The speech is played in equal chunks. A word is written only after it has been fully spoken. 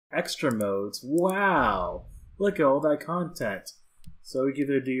extra modes. Wow! Look at all that content. So we can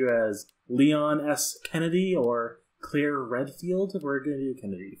either do as Leon S. Kennedy or Claire Redfield. We're going to do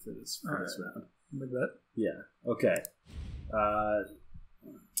Kennedy for this round. Like that? Yeah. Okay. I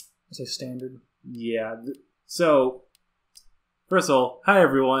say standard. Yeah. So, first of all, hi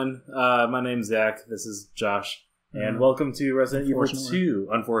everyone. My name's Zach. This is Josh. And welcome to Resident Evil 2.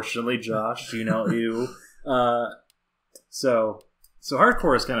 Unfortunately, Josh, you know you. So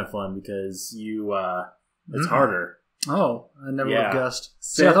hardcore is kind of fun because it's harder. Oh, I never would have guessed.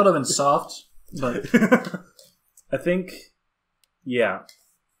 See, I thought it would have been soft, but I think,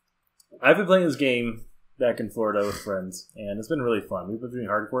 I've been playing this game back in Florida with friends, and it's been really fun. We've been doing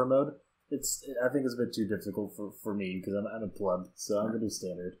hardcore mode. I think it's a bit too difficult for me because I'm a pleb, so I'm gonna do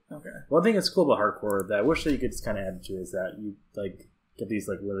standard. Okay. One thing that's cool about hardcore that I wish that you could just kind of add to is that you get these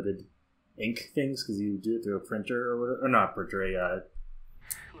limited ink things because you do it through a printer or whatever, or not printer, a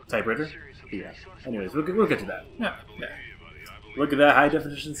typewriter. Yeah. Anyways, we'll get to that. Yeah. Look at that high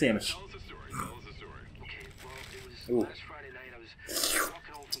definition sandwich. Ooh.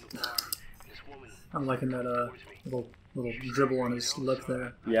 I'm liking that little dribble on his lip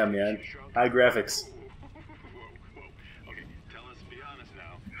there. Yeah, man. High graphics.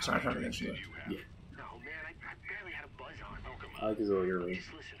 Sorry, I'm trying to mention it. Yeah. I like his little earring.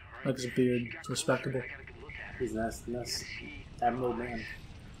 I like his beard. It's respectable. He's a nice admirable man.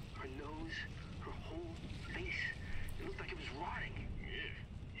 Her nose, her whole face, it looked like it was rotting. Yeah.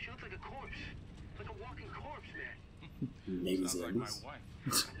 She looked like a corpse. Like a walking corpse, man. Maybe zombies.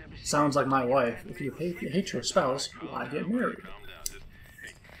 Sounds like my wife. If you hate your spouse, why get married?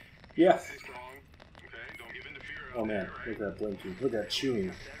 Yeah. Oh man, look at that blinking. Look at that chewing.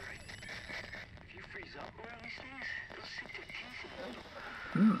 If you freeze up around these things, they'll sink to pieces.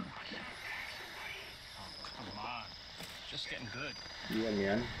 Oh, come on. It's just getting good. Yeah,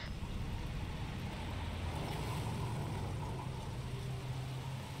 man.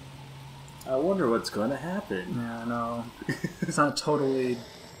 I wonder what's going to happen. Yeah, no. It's not totally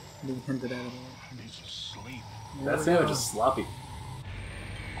being hinted at all. He's asleep. That sandwich is sloppy.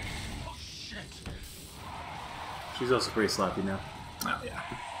 Oh, shit. She's also pretty sloppy now. Oh, yeah.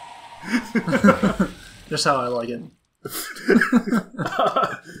 Just how I like it.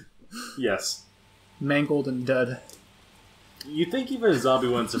 Yes. Mangled and dead. You think even a zombie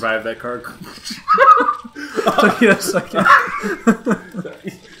wouldn't survive that car crash? Took you a second.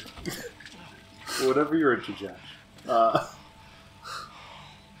 Whatever you're into, Josh.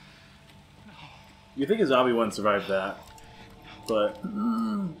 You think a zombie wouldn't survive that, but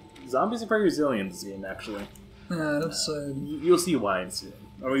zombies are pretty resilient in this game, actually. Yeah, that's You'll see why soon.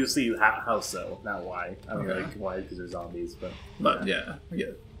 Or you'll see how so, not why. I don't know like why because they're zombies, but yeah, I get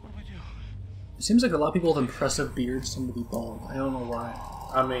it. What do we do? It seems like a lot of people with impressive beards tend to be bald. I don't know why.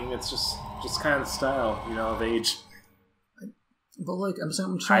 I mean, it's just kind of the style, of age. But like, I'm trying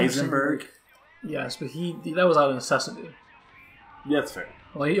to understand, Heisenberg. like, yes, but that was out of necessity. Yeah, that's fair.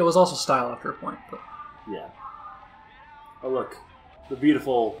 Well, it was also style after a point, but Yeah. Oh look, the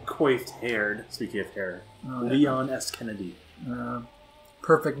beautiful coiffed-haired. Speaking of hair, Leon S. Kennedy.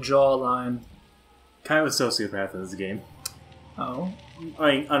 perfect jawline. Kind of a sociopath in this game. Oh.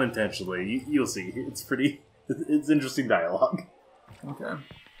 I mean, unintentionally. You'll see. It's pretty. It's interesting dialogue. Okay.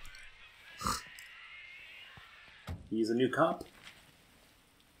 He's a new cop.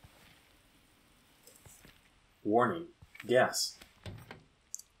 Warning. Gas.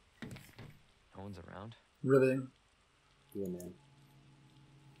 No one's around. Riveting. Yeah, man.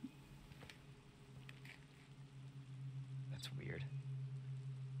 That's weird.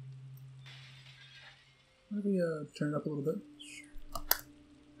 Maybe turn it up a little bit.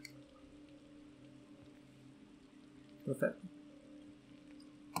 Perfect.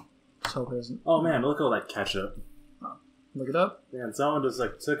 Let's hope it isn't. Oh man, look at all that ketchup. Look it up. Man, someone just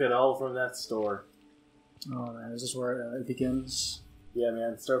took it all from that store. Oh man, is this where it begins? Yeah,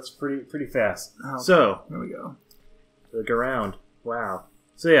 man, it starts pretty fast. Oh, So, there we go. look around. Wow.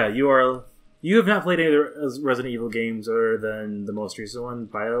 So yeah, you have not played any of the Resident Evil games other than the most recent one,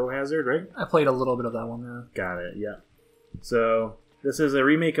 Biohazard, right? I played a little bit of that one there. Got it, yeah. So, this is a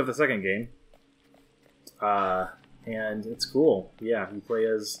remake of the second game. And it's cool. Yeah, you play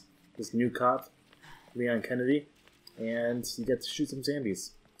as this new cop, Leon Kennedy, and you get to shoot some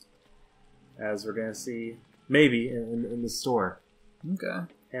zombies. As we're gonna see, maybe, in the store. Okay.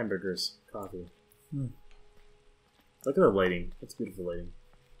 Hamburgers, coffee. Hmm. Look at the lighting. That's beautiful lighting.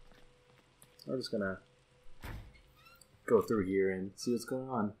 We're just gonna go through here and see what's going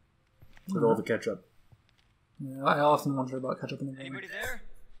on with all the ketchup. Yeah, I often wonder about ketchup in the game. Anybody there?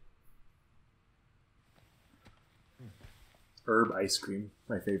 herb ice cream,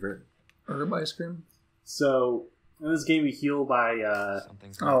 my favorite. Herb ice cream? So in this game, you heal by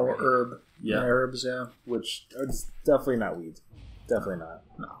Something's not Oh, right. herb. Yeah. Herbs, yeah. which is definitely not weed. Definitely not.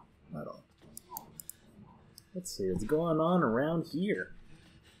 No, not at all. Let's see what's going on around here.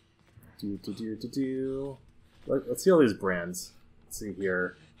 Let's see all these brands. Let's see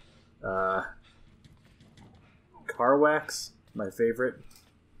here. Car wax, my favorite.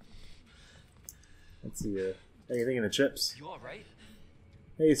 Let's see. Anything in the chips? You alright?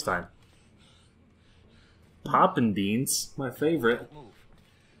 Hey, he's fine. Poppin' beans, my favorite. Don't move.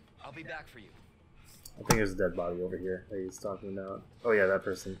 I'll be back for you. I think there's a dead body over here that he's talking about. Oh yeah, that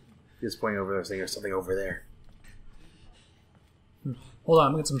person. He's pointing over there saying there's something over there. Hold on,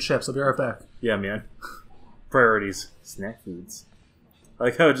 I'm gonna get some chips. I'll be right back. Yeah, man. Priorities. Snack foods. I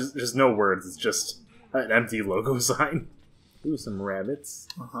like how just no words. It's just an empty logo sign. Ooh, some rabbits.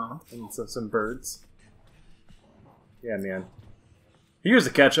 Uh-huh. And some birds. Yeah, man. Here's the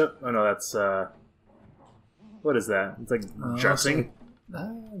ketchup. Oh no, that's what is that? It's like dressing.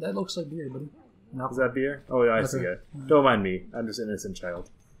 That looks like beer, buddy. No. Is that beer? Oh yeah, I see Okay. it. Don't mind me. I'm just an innocent child.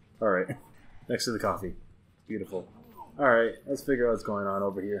 Alright. Next to the coffee. Beautiful. Alright, let's figure out what's going on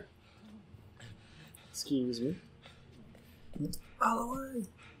over here. Excuse me. Out of the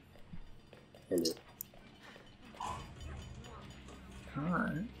way. Hello.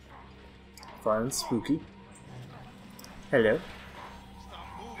 Alright. Fun and spooky. Hello.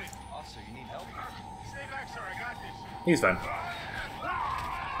 Officer, you need help? Stay back, sir. I got this. He's fine.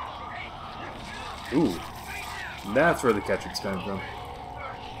 Ooh. That's where the ketchup's coming from.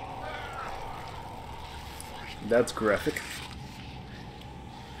 That's graphic.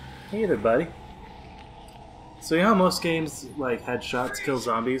 Hey there, buddy. So you know how most games, like, headshots kill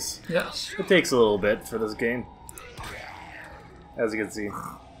zombies? Yes. It takes a little bit for this game. As you can see.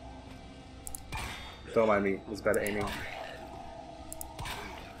 Don't mind me, it's bad at aiming.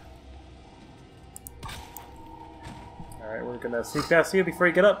 Alright, we're gonna sneak past you before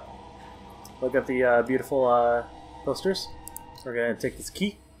you get up. Look at the beautiful posters. We're gonna take this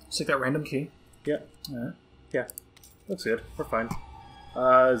key. Just take that random key. Yeah, Alright. yeah. Looks good. We're fine.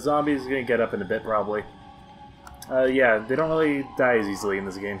 Zombies are gonna get up in a bit, probably. Yeah, they don't really die as easily in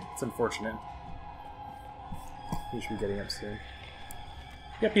this game. It's unfortunate. He should be getting up soon.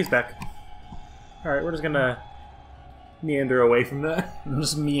 Yep, he's back. Alright, we're just gonna meander away from that.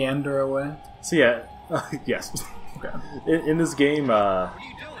 Just meander away. So yeah, yes. Okay. In this game, What are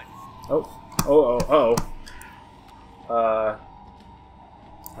you doing?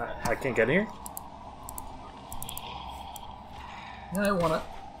 I can't get in here? Yeah, I want it.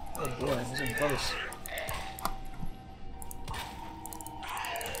 Oh boy, he's getting close.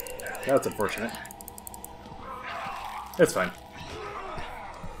 That's unfortunate. It's fine.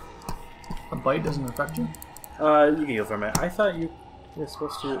 A bite doesn't affect you? You can heal from it. I thought you were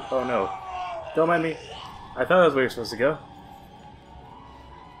supposed to... Oh no. Don't mind me. I thought that was where you're supposed to go.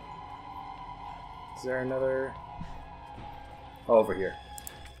 Is there another... Oh, over here.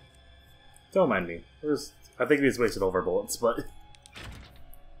 Don't mind me. I think we just wasted all of our bullets, but...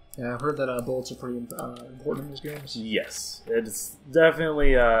 Yeah, I've heard that bullets are pretty important in these games. Yes. It's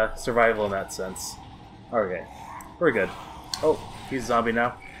definitely survival in that sense. Okay. We're good. Oh, he's a zombie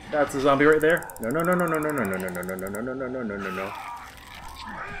now. That's a zombie right there. No, no, no, no, no, no, no, no, no, no, no, no, no, no, no, no, no, no, no.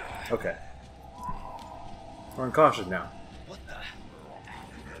 Okay. We're in caution now. What the?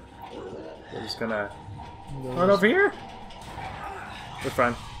 We're just gonna run over here. We're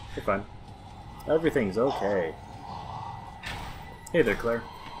fine. We're fine. Everything's okay. Hey there, Claire.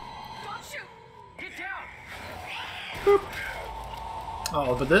 Don't shoot. Get down. Boop.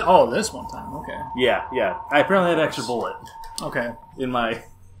 Oh, but this one time. Okay. Yeah, yeah. I apparently have an extra bullet Okay. in my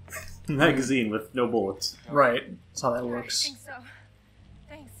magazine with no bullets. Right. That's how that I works. think so.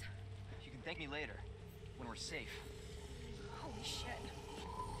 Thanks. You can thank me later, when we're safe. Holy shit.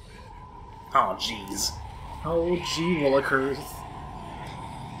 Oh, jeez. Oh, gee, Willikers.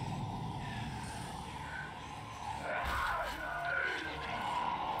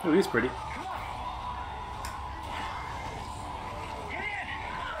 Ooh, he's pretty.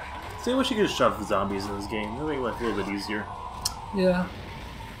 See, I wish you could shove the zombies in this game. It'll make life a little bit easier. Yeah.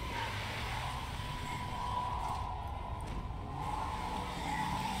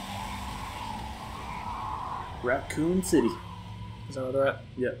 Raccoon City. Is that where they're at?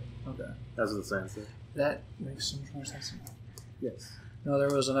 Yep, Okay. that's what the sign said. That makes so much more sense. Yes. No,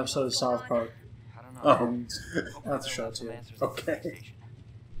 there was an episode of South Park. I don't know. Oh. And Hopefully that's a they'll show have some too. answers at the Okay. station.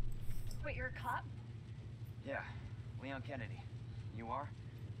 Wait, you're a cop? Yeah, Leon Kennedy. You are?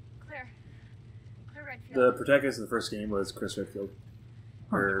 Claire. Claire Redfield. The protagonist of the first game was Chris Redfield.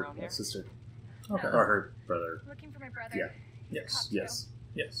 Her Around here? sister. Okay. Or her brother. Looking for my brother. Yeah. Yes. Cop Yes.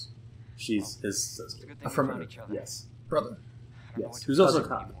 Yes. She's his It's a sister. good thing we Affirmative. found each other. Yes. Brother. I don't know Yes. what to Who's also a do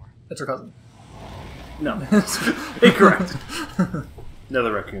cop. anymore. That's her cousin. No. Incorrect.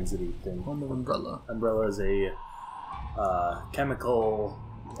 Another Raccoon City thing. Home of Umbrella. Umbrella is a chemical,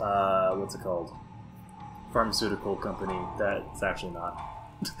 what's it called? Pharmaceutical company that's actually not.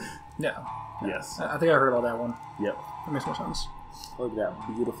 Yeah. Yes. I think I heard about that one. Yep. That makes more sense. Look at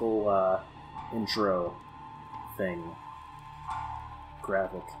that beautiful intro thing.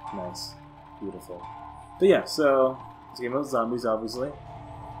 Graphic. Nice. Beautiful. But yeah, so it's a game about zombies, obviously.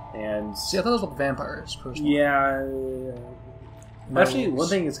 And See, I thought it was about vampires, personally. yeah. Actually, Werewolves. one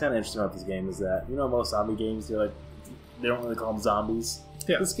thing that's kind of interesting about this game is that, you know, most zombie games, they don't really call them zombies.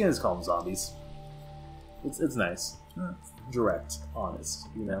 Yeah. This game is called them zombies. It's nice. Yeah. Direct, honest,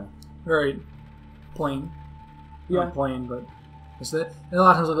 you know? Very plain. Yeah. Not plain, but is that? And a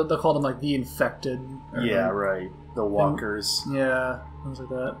lot of times they'll call them like the infected. or, Yeah, like, right. The walkers. Yeah, things like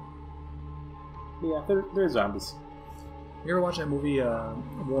that. Yeah, they're zombies. You ever watch that movie,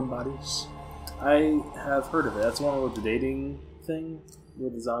 Warm Bodies? I have heard of it. That's one with the dating thing,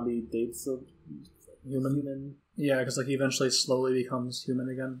 where the zombie dates a human. Yeah, because like he eventually slowly becomes human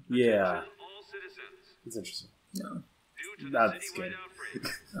again. Yeah. It's interesting. No. Not this game.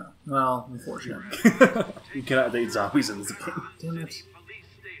 Oh, well, unfortunate. You cannot date zombies in this game. Damn it.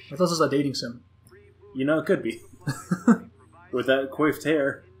 I thought this was a dating sim. You know, it could be. With that coiffed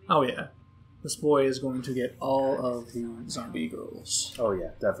hair. Oh yeah. This boy is going to get all of the zombie girls. Oh, yeah,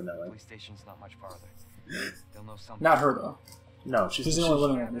 definitely. Police station's not much farther. They'll know something. Not her though. No, She's the only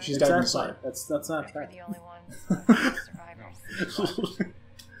living one. She's got to be inside. That's not We're track. the only ones survivors.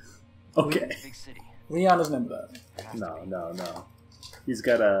 Okay. Big city. Leon isn't into that. It has to be. No. He's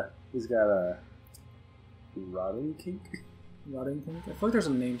got a rotting kink. Rotting kink? I feel like there's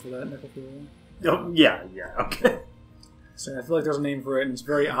a name for that, necrophilia. Oh, yeah, okay. So I feel like there's a name for it, and it's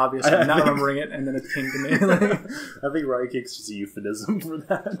very obvious. I'm not remembering it, and then it came to me. Like, I think rotting kink's just a euphemism for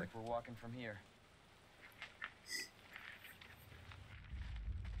that. Looks like we're walking from here.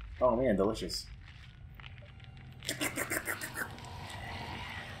 Oh man, delicious.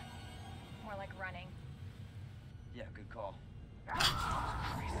 More like running. Yeah, good call.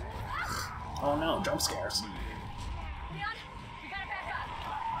 Oh no, jump scares. Leon, we gotta back up.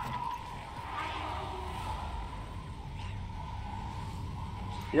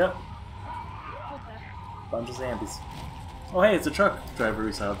 Yep, Hold that. bunch of zombies. Oh hey, it's a truck driver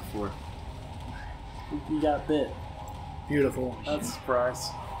we saw before. He got bit. beautiful. That's a surprise.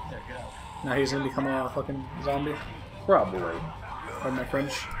 Now he's gonna become a fucking zombie. Probably. Pardon my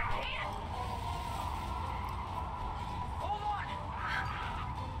French.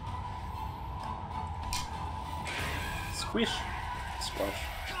 Squish. Squash.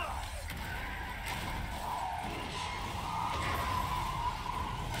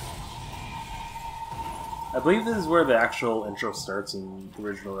 I believe this is where the actual intro starts in the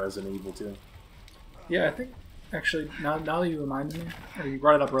original Resident Evil 2. Yeah, I think actually now that you reminded me, or you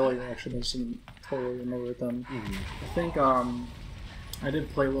brought it up earlier, actually, I didn't totally remember it then. I think I did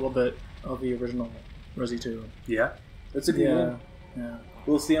play a little bit of the original Resi 2. Yeah? That's a good Yeah, game. yeah.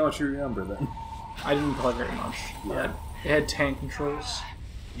 We'll see how much you remember then. I didn't play very much. Yeah. It had tank controls.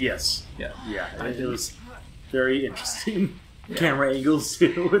 Yes. Yeah. Yeah, I it did. was very interesting. Yeah. Camera angles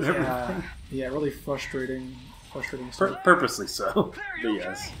too and everything. Yeah, really frustrating stuff. Purposely so. But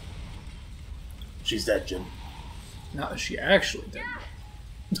yes. She's dead, Jim. Not that she actually did.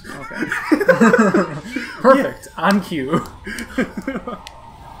 Okay. Perfect. On cue. Can't stay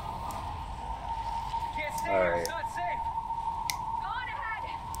All here. right. It's not safe. Go on ahead.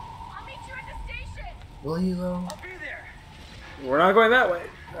 I'll meet you at the station. Will you though? I'll be there. We're not going that way.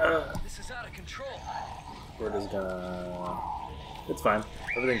 This is out of control. We're just gonna... It's fine.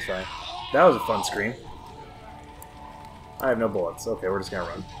 Everything's fine. That was a fun scream. I have no bullets. Okay, we're just gonna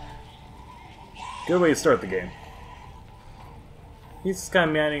run. Good way to start the game. He's just kind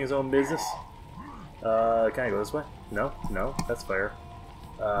of minding his own business. Can I go this way? No? No? That's fair.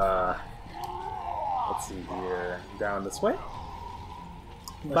 Let's see here. Down this way?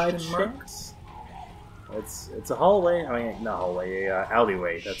 By Question mark? chance? It's a hallway. I mean, not hallway. A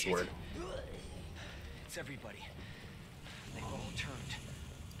alleyway. That's the word. It's everybody. They've all turned.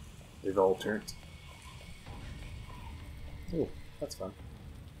 They've all turned. Ooh, that's fun.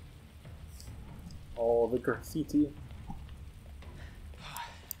 All the graffiti.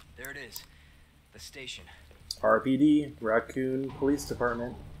 There it is. The station. RPD, Raccoon Police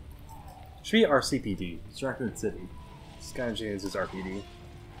Department. Should be RCPD. It's Raccoon City. This kind of changes as RPD.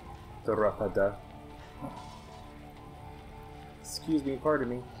 Rapada. Excuse me, pardon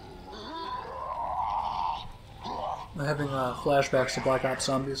me. I'm having flashbacks to Black Ops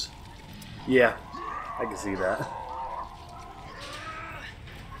Zombies. Yeah, I can see that.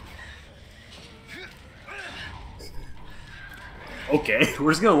 Okay, we're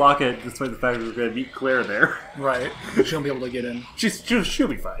just gonna lock it despite the fact that we're gonna meet Claire there. Right. She won't be able to get in. She'll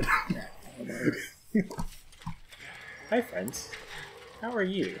be fine. Hi, friends. How are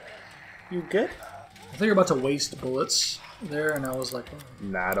you? You good? I think you're about to waste bullets there, and I was like, oh.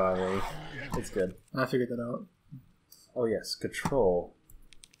 Not on me. It's good. I figured that out. Oh yes, control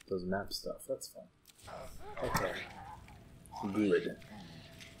those map stuff. That's fun. Okay. Good.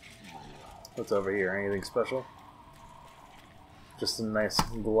 What's over here? Anything special? Just some nice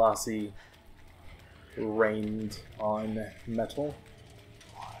glossy, rained on metal.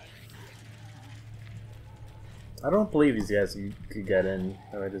 I don't believe these guys could get in.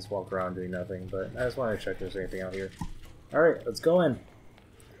 I just walk around doing nothing, but I just want to check if there's anything out here. Alright, let's go in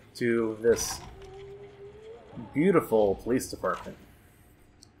to this beautiful police department.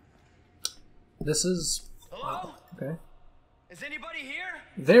 This is... Hello? Okay. Is anybody here?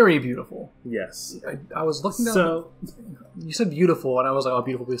 Very beautiful. Yes. I was looking down... So, You said beautiful, and I was like, oh,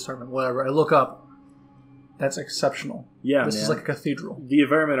 beautiful police department, whatever. I look up. That's exceptional. yeah, This man. is like a cathedral. The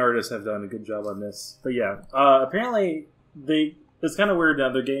environment artists have done a good job on this. But yeah, apparently it's kind of weird in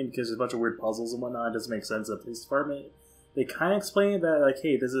other game because there's a bunch of weird puzzles and whatnot. It doesn't make sense. The police department, they kind of explain that, like,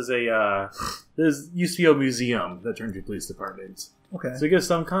 hey, this is this used to be a museum that turned into a police department. Okay. So it gives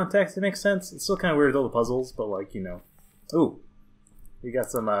some context. It makes sense. It's still kind of weird with all the puzzles, but like, you know. Ooh. We got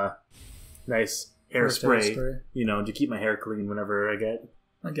some nice hairspray, Hairspray. you know, to keep my hair clean whenever I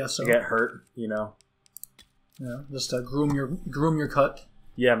guess so. get hurt, you know. Yeah, just groom your cut.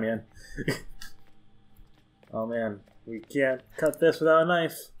 Yeah, man. Oh, man. We can't cut this without a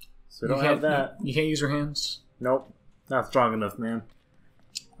knife. So we don't have that. You can't use your hands? Nope. Not strong enough, man.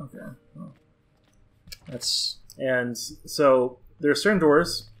 Okay. Well, that's... And so there are certain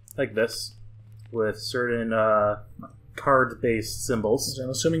doors, like this, with certain card-based symbols.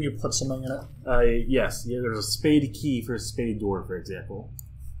 I'm assuming you put something in it. Yes. Yeah, there's a spade key for a spade door, for example.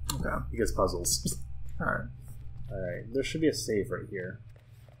 Okay. Because puzzles. Alright. Alright, there should be a save right here.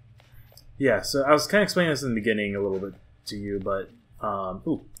 Yeah, so I was kind of explaining this in the beginning a little bit to you, but...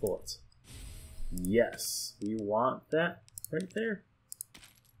 ooh, bullets. Yes, we want that right there.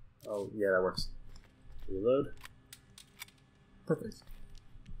 Oh, yeah, that works. Reload. Perfect.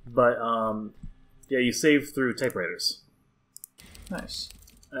 But, yeah, you save through typewriters. Nice.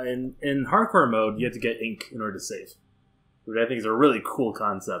 In hardcore mode, you have to get ink in order to save. Which I think is a really cool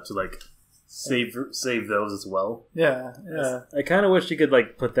concept to, like, save those as well. Yeah, yeah. I kind of wish you could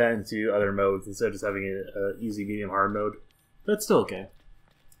like put that into other modes instead of just having an easy, medium, hard mode. But it's still okay.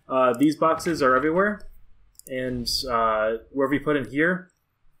 These boxes are everywhere, and wherever you put in here,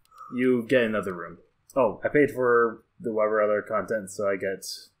 you get another room. Oh, I paid for the whatever other content, so I get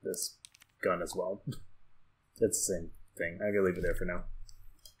this gun as well. It's the same thing. I'm gonna leave it there for now.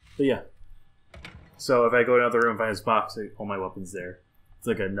 But yeah. So if I go to another room, find this box, all my weapons there. It's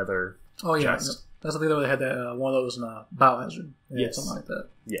like another. Oh yeah, chest. that's the thing they had that one of those in Biohazard. Yeah, Yes. something like that.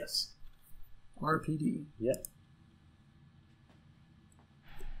 Yes. RPD. Yeah.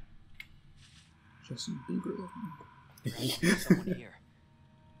 Justin Bieber looking. There's someone here.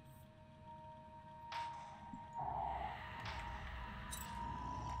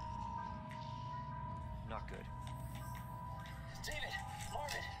 Not good. David,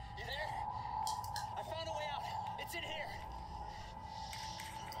 Marvin, you there? I found a way out. It's in here.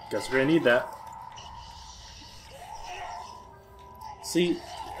 Guess we're gonna need that. See,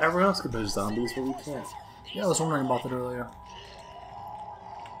 everyone else can push zombies, but we can't. Yeah, I was wondering about that earlier.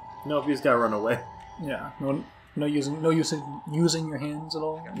 Nope, you just gotta run away. Yeah, no using your hands at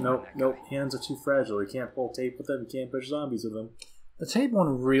all. Nope, hands are too fragile. You can't pull tape with them, you can't push zombies with them. The tape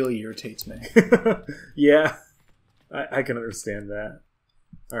one really irritates me. Yeah, I can understand that.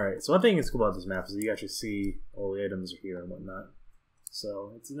 Alright, so one thing that's cool about this map is that you actually see all the items are here and whatnot.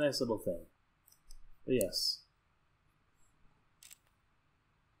 So, it's a nice little thing. But yes.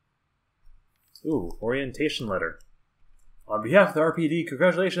 Ooh, orientation letter. On behalf of the RPD,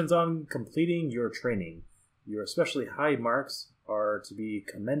 congratulations on completing your training. Your especially high marks are to be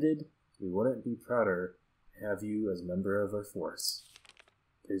commended. We wouldn't be prouder to have you as a member of our force.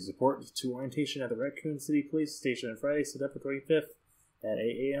 Please report to orientation at the Raccoon City Police Station on Friday, September 25th at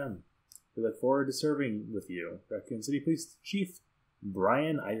 8 a.m. We look forward to serving with you. Raccoon City Police Chief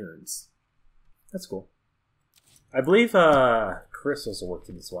Brian Irons. That's cool. I believe Chris also worked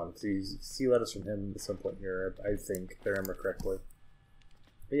in this one, because you see letters from him at some point here, I think, if I remember correctly.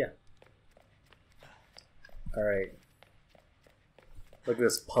 But yeah. Alright. Look at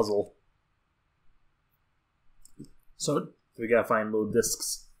this puzzle. So We gotta find little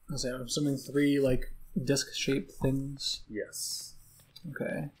discs. I'm assuming 3 like disc-shaped things. Yes.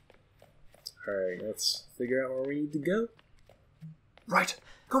 Okay. Alright, let's figure out where we need to go. Right.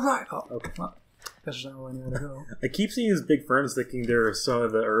 Go right. Oh, Okay. well, that's not really anywhere to go. I keep seeing these big ferns thinking they're some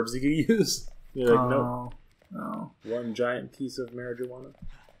of the herbs you can use. You're like, no. No. One giant piece of marijuana.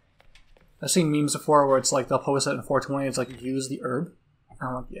 I've seen memes before where it's like they'll post it in 420. It's like use the herb. And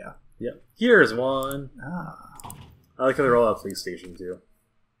I'm like, yeah. Yep. Here's one. Ah. I like how they're all at police station too.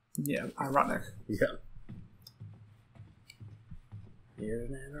 Yeah. Ironic. Yeah. Here's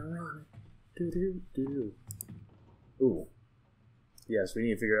an ironic. Do. Ooh. Yes, we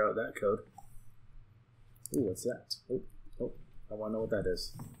need to figure out that code. Ooh, what's that? Oh, I want to know what that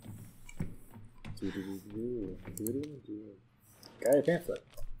is. Guy pamphlet.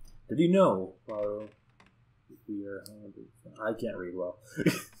 Did you know? I can't read well.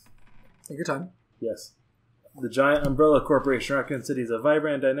 Take your time. Yes. The giant umbrella corporation Raccoon City is a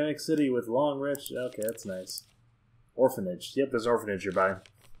vibrant, dynamic city with long, rich... Okay, that's nice. Orphanage. Yep, there's an orphanage nearby.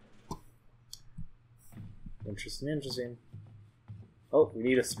 Interesting. Oh, we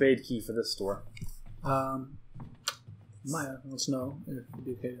need a spade key for this store. Maya wants to know if it'd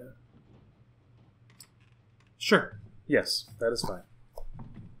be okay to... Sure. Yes, that is fine.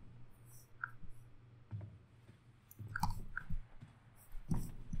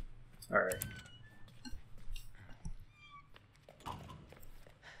 Alright.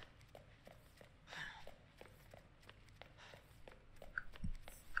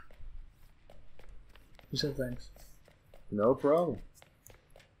 You said thanks. No problem.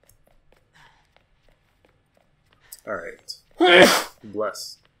 Alright.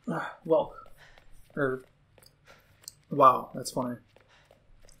 Bless. Well. Wow, that's funny.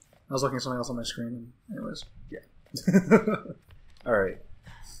 I was looking at something else on my screen. Anyways. Alright.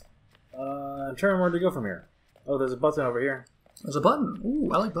 I'm trying to remember where to go from here. Oh, there's a button over here. There's a button.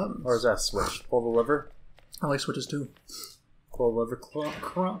 Ooh, I like buttons. Or is that a switch? Pull the lever. I like switches too. Pull the lever.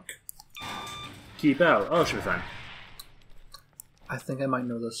 Crunk. Keep out. Oh, should be fine. I think I might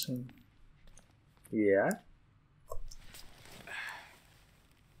know this scene. Yeah.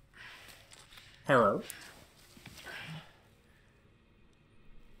 Hello.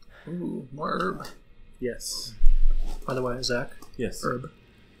 Ooh, more herb. Yes. By the way, Zach. Yes. Herb.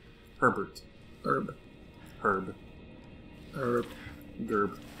 Herbert. Herb. Herb. Herb.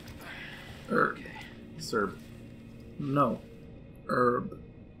 Gerb. Herb. Serb. No. Herb.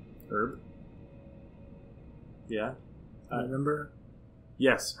 Herb. Yeah. Remember?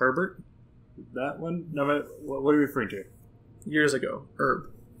 Yes, Herbert. That one? No, but what are you referring to? Years ago.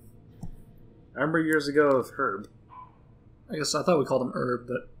 Herb. I remember years ago of Herb. I guess I thought we called him Herb,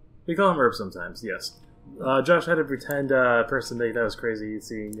 but... We call him Herb sometimes, yes. Josh had to pretend person that was crazy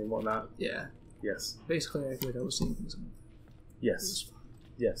seeing and whatnot. Yeah. Yes. Basically, I feel like I was seeing things. Yes.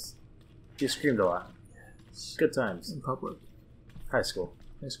 Yes. He screamed a lot. Yes. Good times. In public. High school.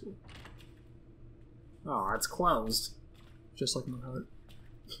 High school. Oh, it's closed. Just like my heart.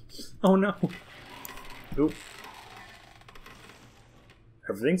 Oh no. Oop.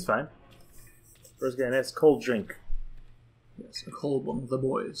 Everything's fine. First, get a nice cold drink. Yes, a cold one with the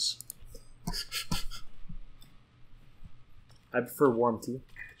boys. I prefer warm tea.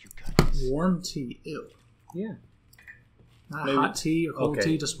 Warm tea. Ew. Yeah. Not Maybe- hot tea or cold okay.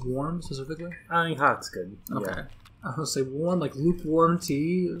 tea, just warm specifically? I think hot's good. Okay. Yeah. I was going to say warm, like lukewarm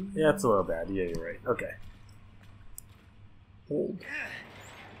tea. Yeah, it's a little bad. Yeah, you're right. Okay. Cold.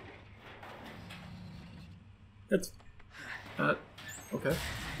 That's... Okay.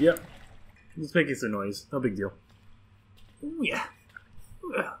 Yep. Just making some noise. No big deal. Ooh, yeah.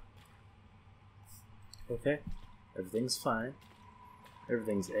 Ooh, yeah. Okay. Everything's fine.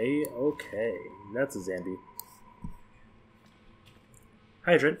 Everything's A-okay. That's a Zambi.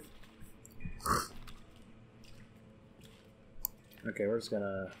 Hydrant. Okay, we're just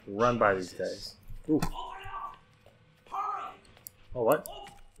gonna run by these guys. Ooh. Oh, what?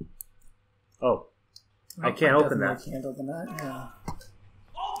 Oh. I can't open that. I can't open that, yeah.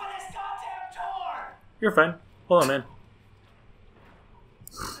 Open this goddamn door! You're fine. Hold on, man.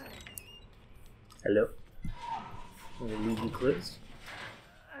 Hello. I'm gonna leave you closed.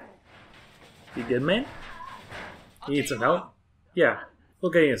 You good, man? You need some help? Yeah.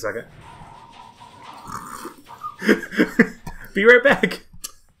 We'll get you in a second. Be right back!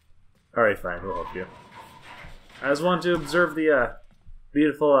 Alright, fine. We'll help you. I just want to observe the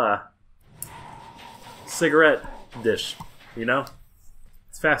beautiful cigarette dish. You know?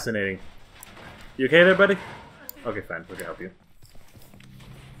 It's fascinating. You okay there, buddy? Okay, fine. We can help you.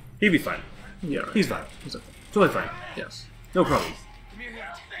 He'd be fine. Yeah, right. He's fine. He's okay. Totally fine. Yes. No problem. Come here, here.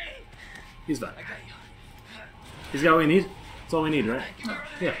 He's fine. I got you. He's got what we need? That's all we need, right?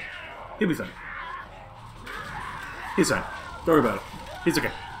 Yeah. He'll be fine. He's fine. Don't worry about it. He's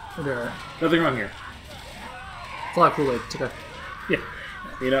okay. We'll be alright. Nothing wrong here. It's a lot of Kool-Aid. It's okay. Yeah.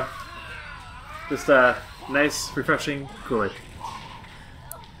 You know? Just nice, refreshing Kool-Aid.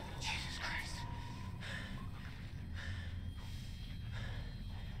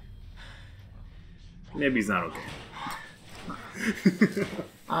 Maybe he's not okay.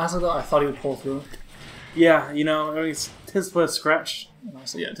 Honestly, though, I thought he would pull through. Yeah, you know, I mean, tis but a scratch. And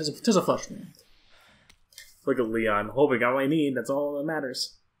honestly, yeah, tis a flesh wound. Look at Leon. Hope I got what I need. That's all that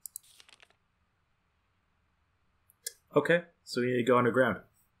matters. Okay, so we need to go underground.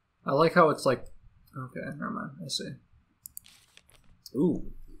 I like how it's like... Okay, never mind. I see. Ooh.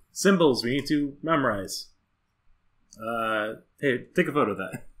 Symbols we need to memorize. Hey, take a photo of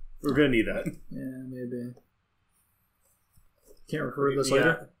that. We're gonna need that. Yeah, maybe. Can't record this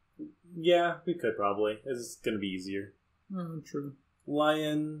later? Yeah, we could probably. It's gonna be easier. Oh, true.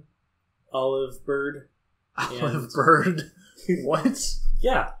 Lion, olive bird. Olive bird? What?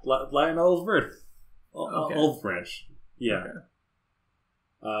 Yeah, lion, olive bird. Okay. Olive branch. Yeah.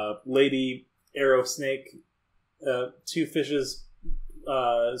 Okay. Lady, arrow snake, 2 fishes,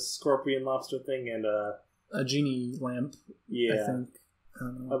 scorpion lobster thing, and a genie lamp, yeah, I think.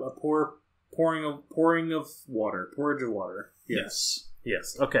 a pouring of water, porridge of water. Yes.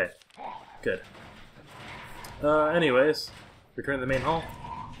 Okay. Good. Anyways, return to the main hall.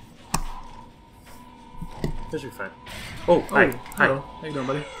 This should be fine. Oh, hi. Hello. How you doing,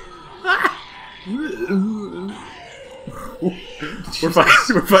 buddy? We're fine.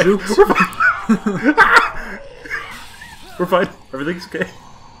 We're fine. We're fine. We're fine. Everything's okay.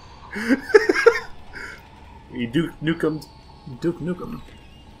 You Duke Nukem. Duke Nukem.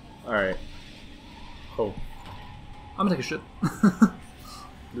 Alright. Oh. I'm gonna take a shit.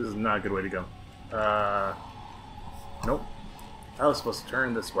 This is not a good way to go. Nope. I was supposed to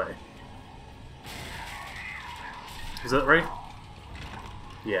turn this way. Is that right?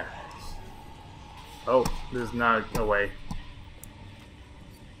 Yeah. Oh, there's not a way.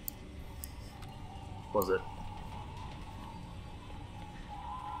 Was it?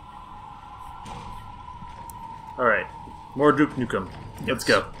 Alright. More Duke Nukem. Let's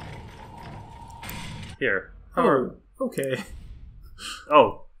go. Here. Oh, okay.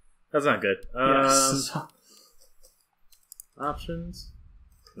 Oh, that's not good. Yes. Options?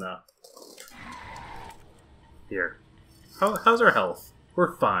 No. Here. How's our health?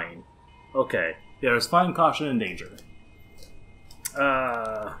 We're fine. Okay. Yeah, there's fine, caution, and danger.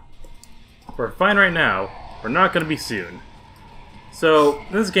 We're fine right now. We're not going to be soon. So,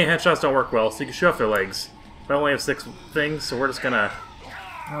 in this game, headshots don't work well, so you can shoot off their legs. But I only have 6 things, so we're just going to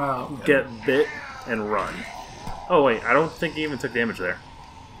get bit and run. Oh, wait, I don't think he even took damage there.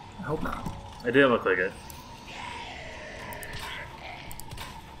 I hope not. It didn't look like it.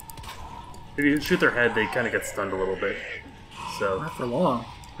 If you shoot their head, they kind of get stunned a little bit. So Not for long.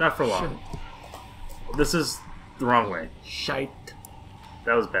 not for long. This is the wrong way. Shite.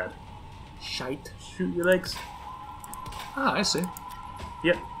 That was bad. Shite. Shoot your legs. Ah, I see.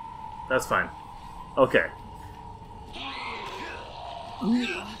 Yep, that's fine. Okay.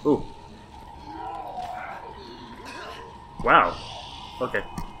 Ooh. Wow. Okay.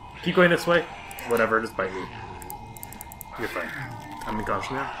 Keep going this way. Whatever, just bite me. You're fine. I'm in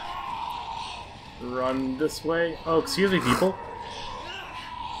caution now. Run this way. Oh, excuse me, people.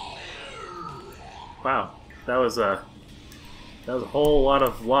 Wow. That was a whole lot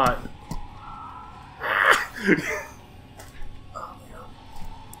of lot.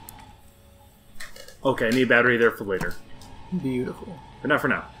 Okay, I need a battery there for later. Beautiful. But not for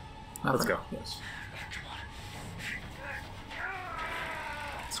now. Not Let's for go. now, Yes.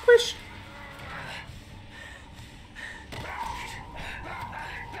 Squish!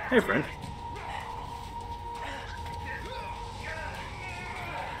 Hey, friend.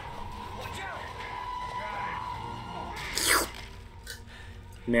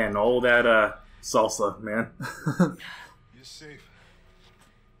 Man, all that salsa, man. You're safe.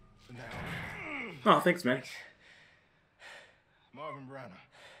 For now. Oh, thanks, man. Marvin Browner.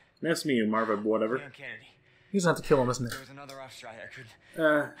 Nice to meet you, Marva, whatever. Leon Kennedy. He doesn't have to kill him, isn't it? There was another offstrike. I could.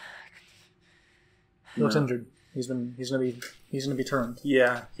 He looks No. injured. He's gonna be turned.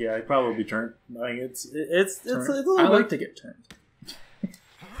 Yeah, I'd probably be turned. I mean, it's a little I bit. like to get turned.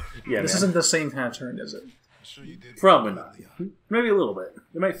 Yeah, This man. isn't the same kind of turn, is it? I'm sure you did. Probably not. Maybe a little bit.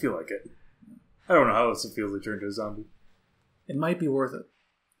 It might feel like it. I don't know how else it feels to turn to a zombie. It might be worth it.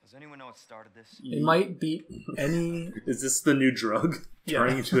 Does anyone know what started this? It might beat any. Is this the new drug? Yeah.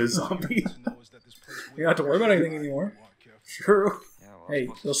 Turning into a zombie? You don't have to worry about anything anymore. True. Yeah, well, Hey, I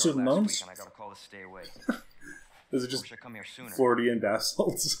was supposed to those start student last loans? week, and I got a call to stay away. Is it I just wish I'd come here sooner. Floridian bath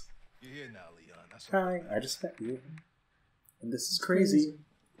salts? You're here now, Leon. That's Hi, I just met you. And this is crazy.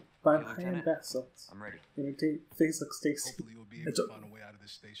 Find Hey, high-end Lieutenant. bath salts. I'm ready. Imitate face looks tasty. Hopefully you'll be able It's to a- find a way out of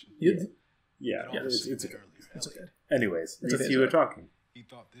this station. You, Yeah, I'd it's almost okay. said earlier, it's Elliot. okay. Anyways, It's okay, you were it's okay. talking. He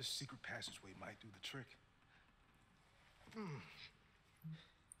thought this secret passageway might do the trick.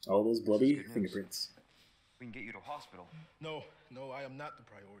 All those bloody Good news. fingerprints. We can get you to hospital. No, I am not the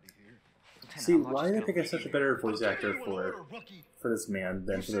priority here. Lieutenant, See, I'm not why just did I gonna pick a leave such a you. better voice I'll actor give you an order, rookie. for this man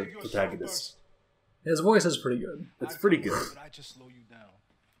than You for the save yourself protagonist? his voice is pretty good. It's I pretty promise, good. But I just slow you down.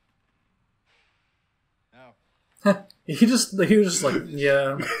 Now, He was just like,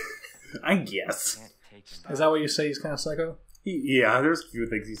 yeah. I guess. Can't take him. Is that what you say? He's kind of psycho. Yeah, there's a few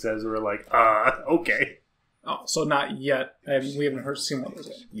things he says where like, okay. Oh, so not yet. We haven't seen one of those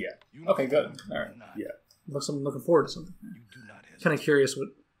yet. Yeah. you Okay, good. uniform All right. or not, Yeah. I'm looking forward to something. You do not hesitate. Kind of curious what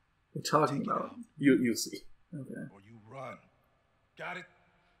we're talking about. You'll see. Okay. Or you run. Got it?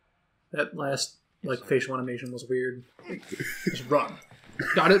 That last facial animation was weird. Just run.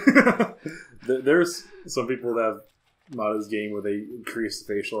 Got it. There's some people that have modded this game where they increase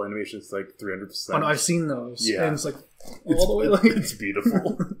the facial animations to like 300%. Oh no, I've seen those. Yeah. And it's like all the way like It's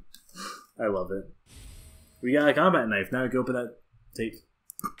beautiful. I love it. We got a combat knife. Now we can open that tape.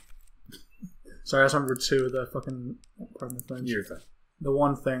 Sorry, that's number 2. The fucking pardon the French. Your time. The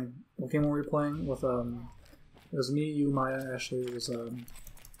one thing. What game were we playing with? It was me, you, Maya, Ashley. It was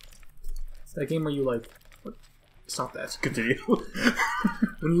that game where you like. What? Stop that. Continue.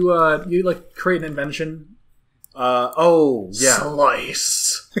 When you like create an invention. Oh yeah.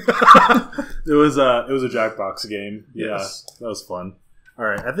 Slice. It was a Jackbox game. Yeah, Yes. that was fun. All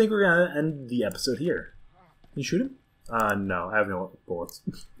right, I think we're gonna end the episode here. You shoot him? No, I have no bullets.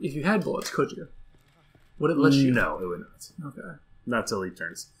 If you had bullets, could you? Would it let you? No, it would not. Okay. Not till he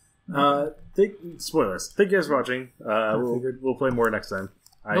turns. Spoilers. Thank you guys for watching. We'll play more next time.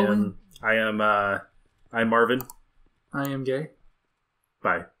 I'm Marvin. I am gay.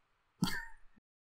 Bye.